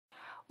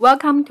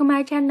Welcome to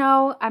my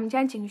channel. I'm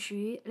Jian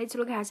Xu. Let's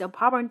look at the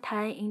problem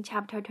 10 in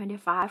chapter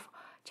 25.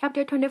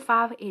 Chapter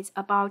 25 is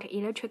about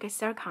electric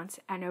circuits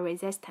and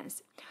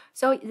resistance.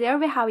 So there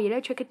we have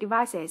electric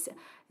devices.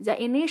 The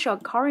initial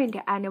current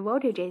and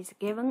voltage is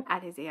given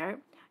at there.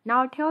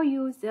 Now tell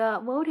you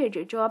the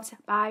voltage drops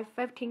by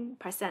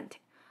 15%.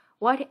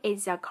 What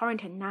is the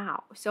current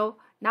now? So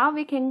now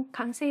we can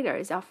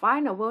consider the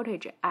final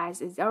voltage as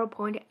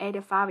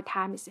 0.85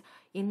 times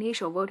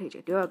initial voltage.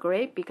 Do you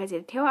agree? Because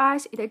it tells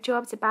us it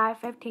drops by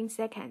 15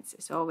 seconds.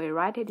 So we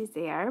write it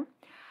there.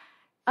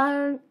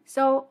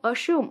 So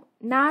assume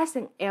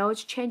nothing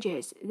else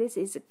changes. This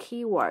is a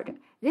key word.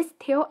 This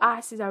tells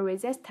us the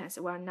resistance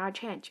will not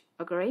change.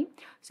 Agree?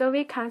 So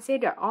we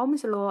consider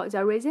Ohm's law,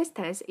 the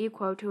resistance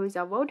equal to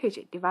the voltage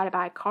divided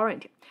by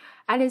current.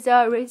 And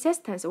the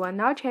resistance will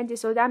not change,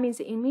 so that means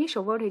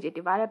initial voltage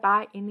divided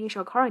by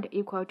initial current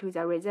equal to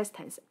the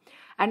resistance.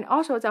 And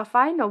also the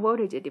final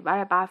voltage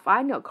divided by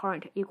final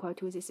current equal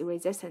to this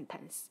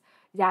resistance.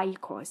 That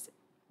equals.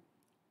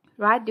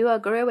 Right? Do you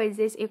agree with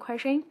this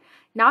equation?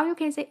 Now you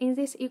can see in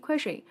this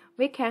equation,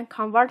 we can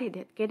convert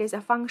it, get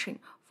a function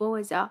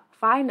for the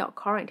final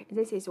current.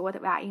 This is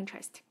what we are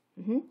interested.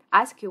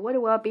 Ask you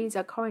what will be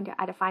the current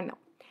at the final.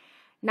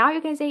 Now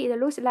you can see it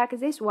looks like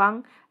this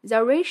one.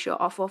 The ratio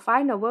of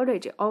final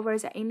voltage over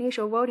the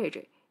initial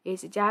voltage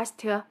is just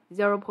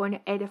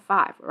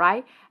 0.85,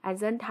 right? And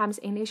then times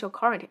initial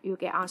current, you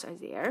get answer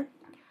there.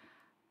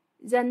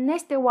 The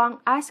next one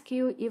asks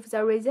you if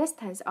the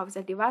resistance of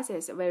the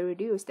devices were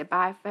reduced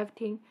by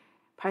 15%.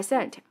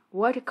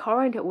 What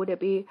current would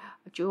be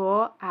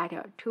drawn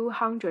at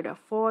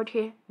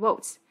 240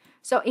 volts?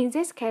 So in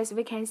this case,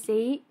 we can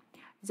see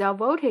the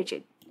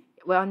voltage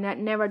will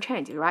never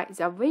change, right?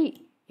 The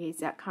V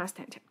is a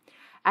constant.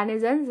 And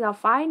then the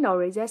final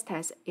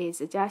resistance is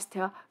just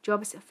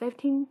drops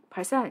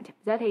 15%.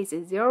 That is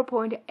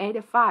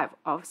 0.85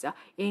 of the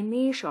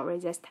initial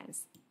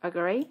resistance.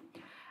 Agree?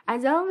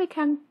 And then we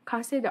can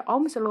consider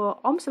Ohm's law.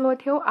 Ohm's law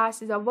tells us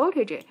the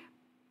voltage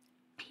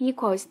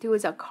equals to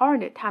the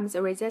current times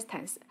the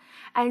resistance.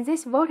 And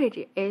this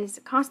voltage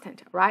is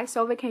constant, right?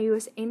 So we can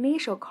use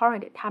initial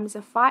current times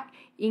the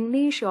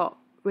initial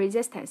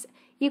resistance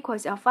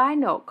equals the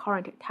final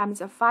current times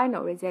the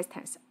final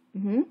resistance.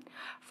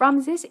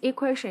 From this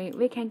equation,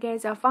 we can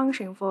get the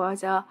function for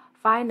the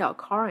final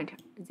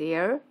current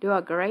there. Do you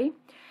agree?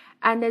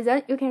 And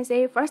then you can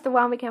see first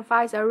one, we can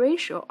find the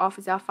ratio of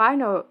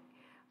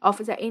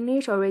the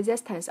initial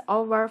resistance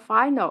over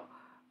final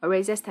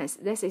resistance.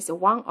 This is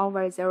 1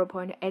 over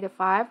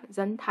 0.85.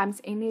 Then times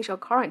initial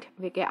current,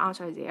 we get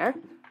answer there.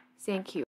 Thank you.